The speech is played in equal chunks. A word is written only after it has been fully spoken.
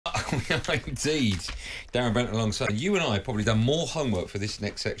Indeed. Darren Bent alongside. You and I have probably done more homework for this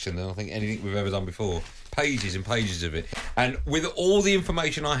next section than I think anything we've ever done before. Pages and pages of it. And with all the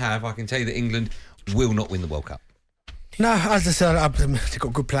information I have, I can tell you that England will not win the World Cup. No, as I said, they've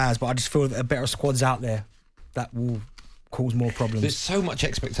got good players, but I just feel that there are better squads out there that will cause more problems. There's so much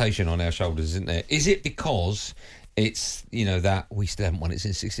expectation on our shoulders, isn't there? Is it because it's, that we still haven't won it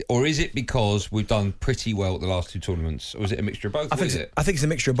since 60, or is it because we've done pretty well at the last two tournaments, or is it a mixture of both? I think it's a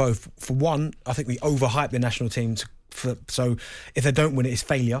mixture of both. For one, I think we overhype the national team, so if they don't win it, it's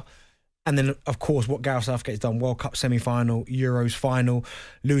failure. And then, of course, what Gareth Southgate's done, World Cup semi-final, Euros final,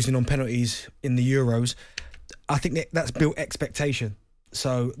 losing on penalties in the Euros, I think that's built expectation.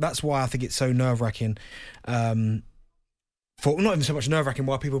 So that's why I think it's so nerve-wracking. Not even so much nerve-wracking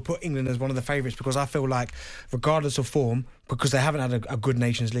why people put England as one of the favourites, because I feel like regardless of form, because they haven't had a good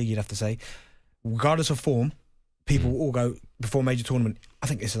Nations League, you'd have to say, regardless of form, people will all go before a major tournament, I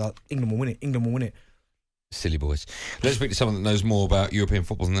think it's like England will win it. Silly boys. Let's speak to someone that knows more about European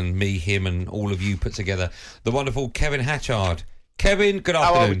football than me, him and all of you put together. The wonderful Kevin Hatchard. Kevin, good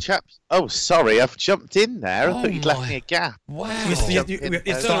afternoon. How are we, chaps? Oh, sorry, I've jumped in there. I thought you'd left me a gap. Wow. You start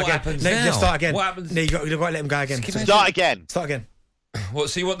again. Now. Start again. What happens? No, you've got to let him go again. Start again. Start again. What,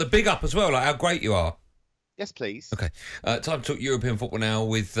 so you want the big up as well, like how great you are? Yes, please. Okay. Time to talk European football now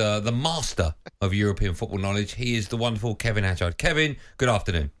with the master of European football knowledge. He is the wonderful Kevin Hatchard. Kevin, good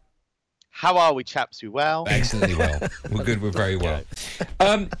afternoon. How are we, chaps? We well? Excellently well. We're good. We're very well.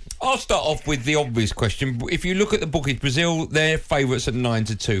 I'll start off with the obvious question. If you look at the bookies, Brazil, they're favourites at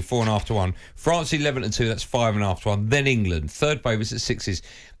 9-2, 4.5 to 1. France 11-2, that's 5.5 to 1. Then England, third favourites at 6s.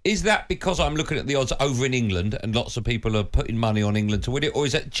 Is that because I'm looking at the odds over in England and lots of people are putting money on England to win it, or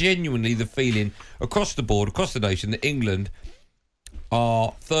is that genuinely the feeling across the board, across the nation, that England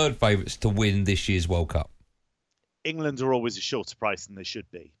are third favourites to win this year's World Cup? England are always a shorter price than they should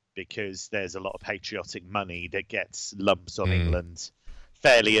be, because there's a lot of patriotic money that gets lumped on England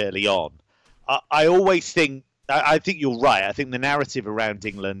fairly early on. I always think, I think you're right. I think the narrative around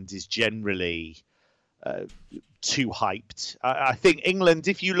England is generally too hyped. I think England,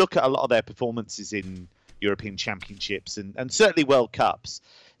 if you look at a lot of their performances in European Championships and certainly World Cups,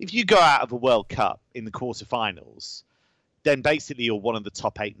 if you go out of a World Cup in the quarterfinals, then basically you're one of the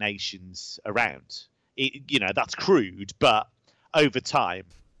top 8 nations around. That's crude, but over time,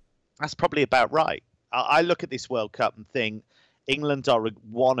 that's probably about right. I look at this World Cup and think England are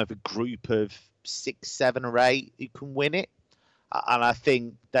one of a group of 6, 7 or 8 who can win it. And I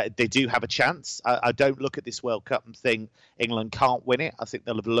think that they do have a chance. I don't look at this World Cup and think England can't win it. I think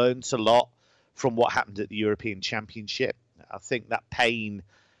they'll have learned a lot from what happened at the European Championship. I think that pain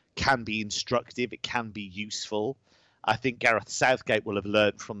can be instructive. It can be useful. I think Gareth Southgate will have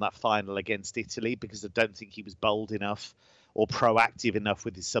learned from that final against Italy, because I don't think he was bold enough or proactive enough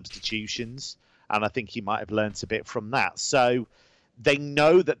with his substitutions. And I think he might have learnt a bit from that. So they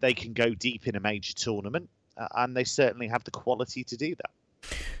know that they can go deep in a major tournament, and they certainly have the quality to do that.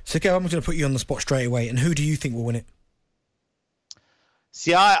 So, Gav, I'm going to put you on the spot straight away. And who do you think will win it?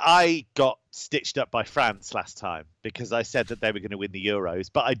 See, I got stitched up by France last time because I said that they were going to win the Euros.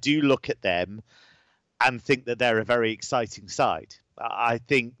 But I do look at them and think that they're a very exciting side. I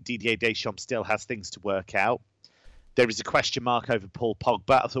think Didier Deschamps still has things to work out. There is a question mark over Paul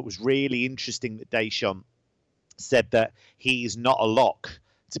Pogba. I thought it was really interesting that Deschamps said that he is not a lock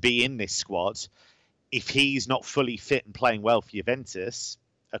to be in this squad. If he's not fully fit and playing well for Juventus,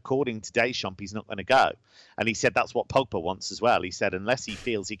 according to Deschamps, he's not going to go. And he said that's what Pogba wants as well. He said unless he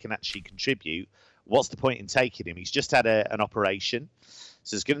feels he can actually contribute, what's the point in taking him? He's just had an operation,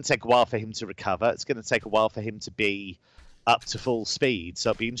 so it's going to take a while for him to recover. It's going to take a while for him to be up to full speed. So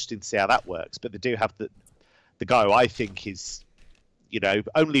it'll be interesting to see how that works. But they do have the guy who I think is,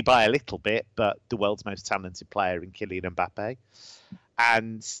 only by a little bit, but the world's most talented player in Kylian Mbappe.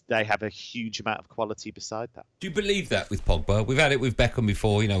 And they have a huge amount of quality beside that. Do you believe that with Pogba? We've had it with Beckham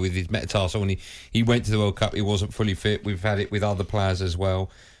before, with his metatarsal, when he went to the World Cup, he wasn't fully fit. We've had it with other players as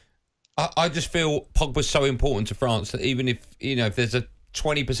well. I just feel Pogba's so important to France that even if there's a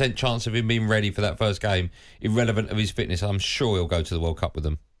 20% chance of him being ready for that first game, irrelevant of his fitness, I'm sure he'll go to the World Cup with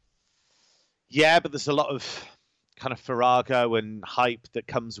them. Yeah, but there's a lot of kind of farrago and hype that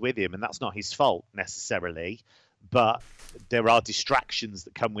comes with him, and that's not his fault necessarily. But there are distractions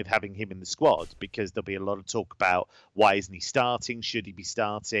that come with having him in the squad, because there'll be a lot of talk about why isn't he starting? Should he be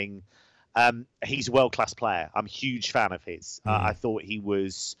starting? He's a world-class player. I'm a huge fan of his. I thought he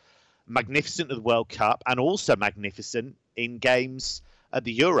was magnificent at the World Cup and also magnificent in games at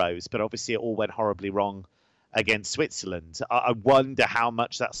the Euros. But obviously it all went horribly wrong against Switzerland. I wonder how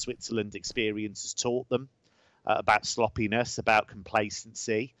much that Switzerland experience has taught them about sloppiness, about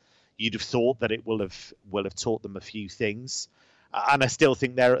complacency. you'd have thought that it will have taught them a few things. And I still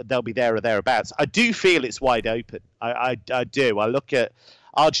think they'll be there or thereabouts. I do feel it's wide open. I do. I look at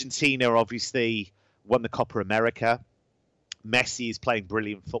Argentina, obviously won the Copa America. Messi is playing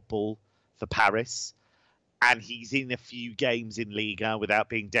brilliant football for Paris, and he's in a few games in Liga without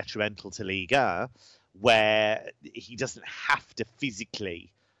being detrimental to Liga, where he doesn't have to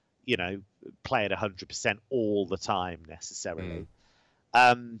physically, play at 100% all the time necessarily.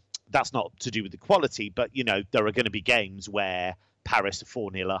 That's not to do with the quality, but, there are going to be games where Paris are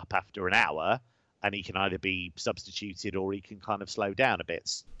 4-0 up after an hour, and he can either be substituted or he can kind of slow down a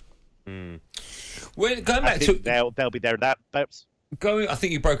bit. Well, going back to they'll be there. I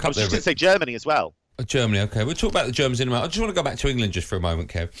think you broke up. I was just going to say Germany as well. Germany, okay. We'll talk about the Germans in a moment. I just want to go back to England just for a moment,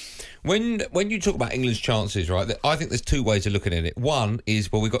 Kev. When you talk about England's chances, right, I think there's two ways of looking at it. One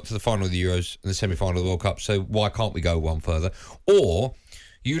is, well, we got to the final of the Euros and the semi-final of the World Cup, so why can't we go one further? Or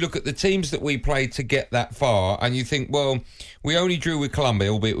you look at the teams that we played to get that far and you think, well, we only drew with Colombia,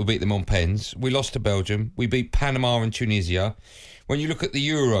 albeit we beat them on pens. We lost to Belgium. We beat Panama and Tunisia. When you look at the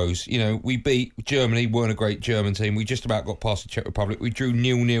Euros, we beat Germany, weren't a great German team. We just about got past the Czech Republic. We drew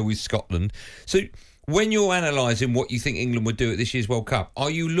 0-0 with Scotland. So when you're analysing what you think England would do at this year's World Cup, are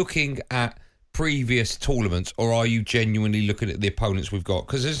you looking at previous tournaments or are you genuinely looking at the opponents we've got?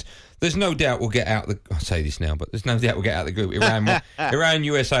 Because there's no doubt we'll get out I say this now, but there's no doubt we'll get out of the group. Iran,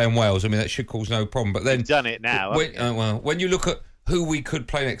 USA and Wales, I mean, that should cause no problem. But then we've done it now. When you look at who we could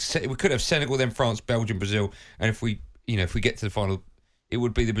play next, we could have Senegal, then France, Belgium, Brazil, and if we get to the final, it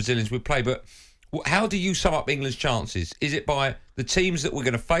would be the Brazilians we'd play. But how do you sum up England's chances? Is it by the teams that we're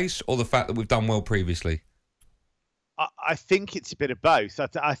going to face or the fact that we've done well previously? I think it's a bit of both.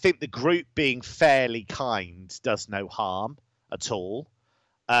 I think the group being fairly kind does no harm at all.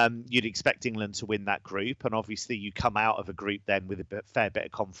 You'd expect England to win that group, and obviously you come out of a group then with a fair bit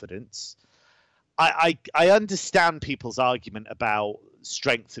of confidence. I understand people's argument about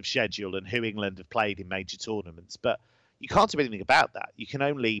strength of schedule and who England have played in major tournaments, but you can't do anything about that. You can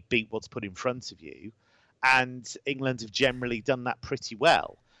only beat what's put in front of you, and England have generally done that pretty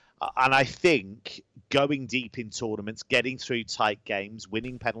well. And I think going deep in tournaments, getting through tight games,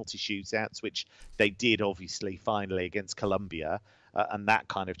 winning penalty shootouts, which they did obviously finally against Colombia, and that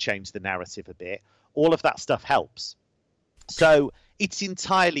kind of changed the narrative a bit, all of that stuff helps. So it's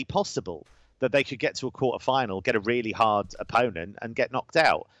entirely possible that they could get to a quarter-final, get a really hard opponent and get knocked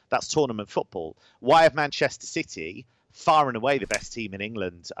out. That's tournament football. Why have Manchester City, far and away the best team in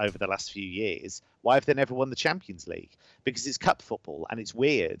England over the last few years, why have they never won the Champions League? Because it's cup football and it's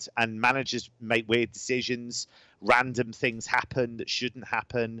weird, and managers make weird decisions, random things happen that shouldn't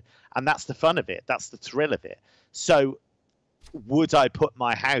happen, and that's the fun of it. That's the thrill of it. So would I put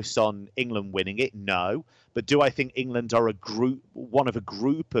my house on England winning it? No. But do I think England are one of a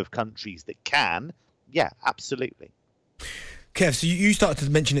group of countries that can? Yeah, absolutely. Kev, so you started to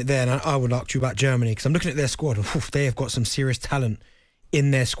mention it there, and I would ask you about Germany, because I'm looking at their squad. They have got some serious talent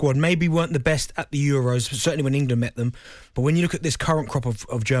in their squad. Maybe weren't the best at the Euros, certainly when England met them. But when you look at this current crop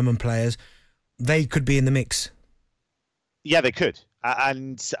of German players, they could be in the mix. Yeah, they could.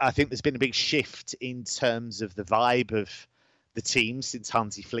 And I think there's been a big shift in terms of the vibe of the team since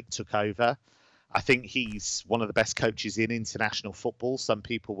Hansi Flick took over. I think he's one of the best coaches in international football. Some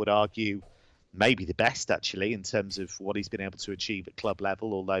people would argue maybe the best, actually, in terms of what he's been able to achieve at club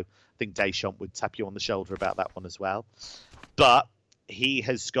level, although I think Deschamps would tap you on the shoulder about that one as well. But he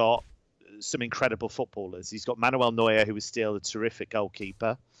has got some incredible footballers. He's got Manuel Neuer, who is still a terrific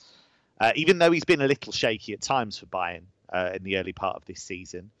goalkeeper, even though he's been a little shaky at times for Bayern in the early part of this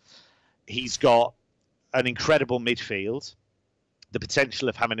season. He's got an incredible midfield. The potential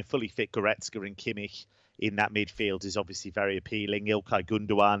of having a fully fit Goretzka and Kimmich in that midfield is obviously very appealing. İlkay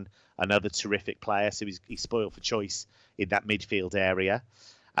Gündoğan, another terrific player, so he's spoiled for choice in that midfield area.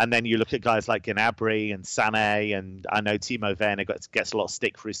 And then you look at guys like Gnabry and Sané, and I know Timo Werner gets a lot of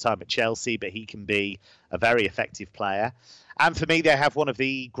stick for his time at Chelsea, but he can be a very effective player. And for me, they have one of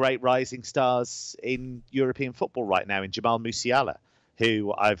the great rising stars in European football right now in Jamal Musiala,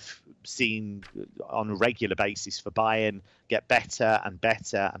 who I've seen on a regular basis for Bayern get better and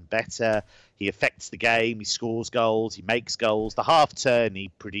better and better. He affects the game, he scores goals, he makes goals. The half turn he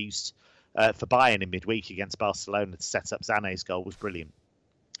produced for Bayern in midweek against Barcelona to set up Sané's goal was brilliant.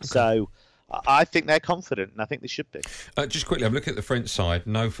 Okay. So I think they're confident, and I think they should be. Just quickly, I'm looking at the French side.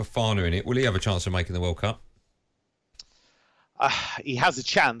 No Fofana in it. Will he have a chance of making the World Cup? He has a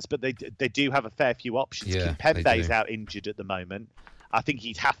chance, but they do have a fair few options. Yeah, Kimpembe's out injured at the moment. I think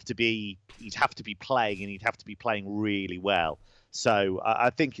he'd have to be playing, and he'd have to be playing really well. So I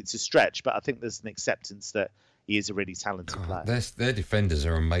think it's a stretch, but I think there's an acceptance that he is a really talented player. Their defenders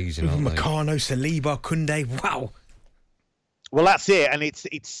are amazing, aren't they? Meccano, Saliba, Koundé. Wow. Well, that's it, and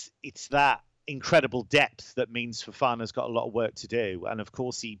it's that incredible depth that means Fofana's got a lot of work to do. And of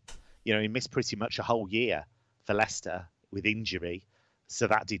course, he missed pretty much a whole year for Leicester with injury, so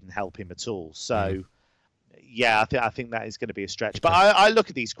that didn't help him at all. So, yeah, I think that is going to be a stretch. But I look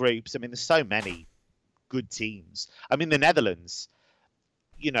at these groups. I mean, there's so many good teams. I mean, the Netherlands.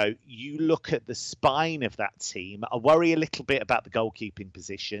 You look at the spine of that team. I worry a little bit about the goalkeeping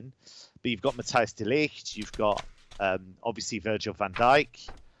position, but you've got Matthijs de Ligt, you've got obviously Virgil van Dijk,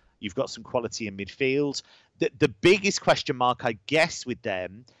 you've got some quality in midfield. The biggest question mark, I guess, with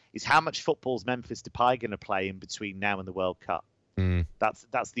them is how much football's Memphis Depay going to play in between now and the World Cup.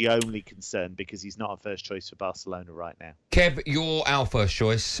 That's the only concern, because he's not a first choice for Barcelona right now. Kev, you're our first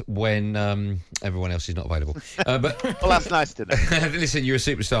choice when everyone else is not available. But well, that's nice to know. Listen, you're a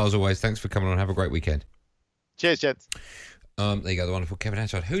superstar as always. Thanks for coming on. Have a great weekend. Cheers, gents. There you go, the wonderful Kevin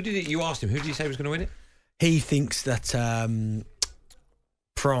Hansard. You asked him, who did he say was going to win it? He thinks that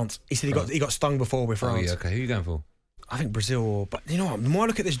France. He said he got stung before with France. Oh, yeah, okay. Who are you going for? I think Brazil. But you know what? The more I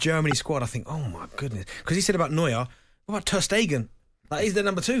look at this Germany squad, I think, oh my goodness. Because he said about Neuer. What about Ter Stegen? Like, he's their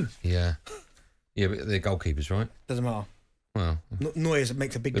number 2. Yeah. Yeah, but they're goalkeepers, right? Doesn't matter. Well, Neuer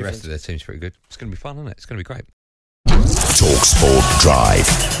makes a big difference. The rest of their team's pretty good. It's going to be fun, isn't it? It's going to be great. talkSPORT Drive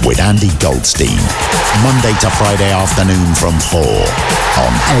with Andy Goldstein. Monday to Friday afternoon from 4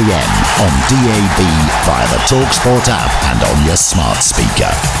 on AM, on DAB, via the talkSPORT app and on your smart speaker.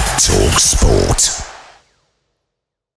 talkSPORT.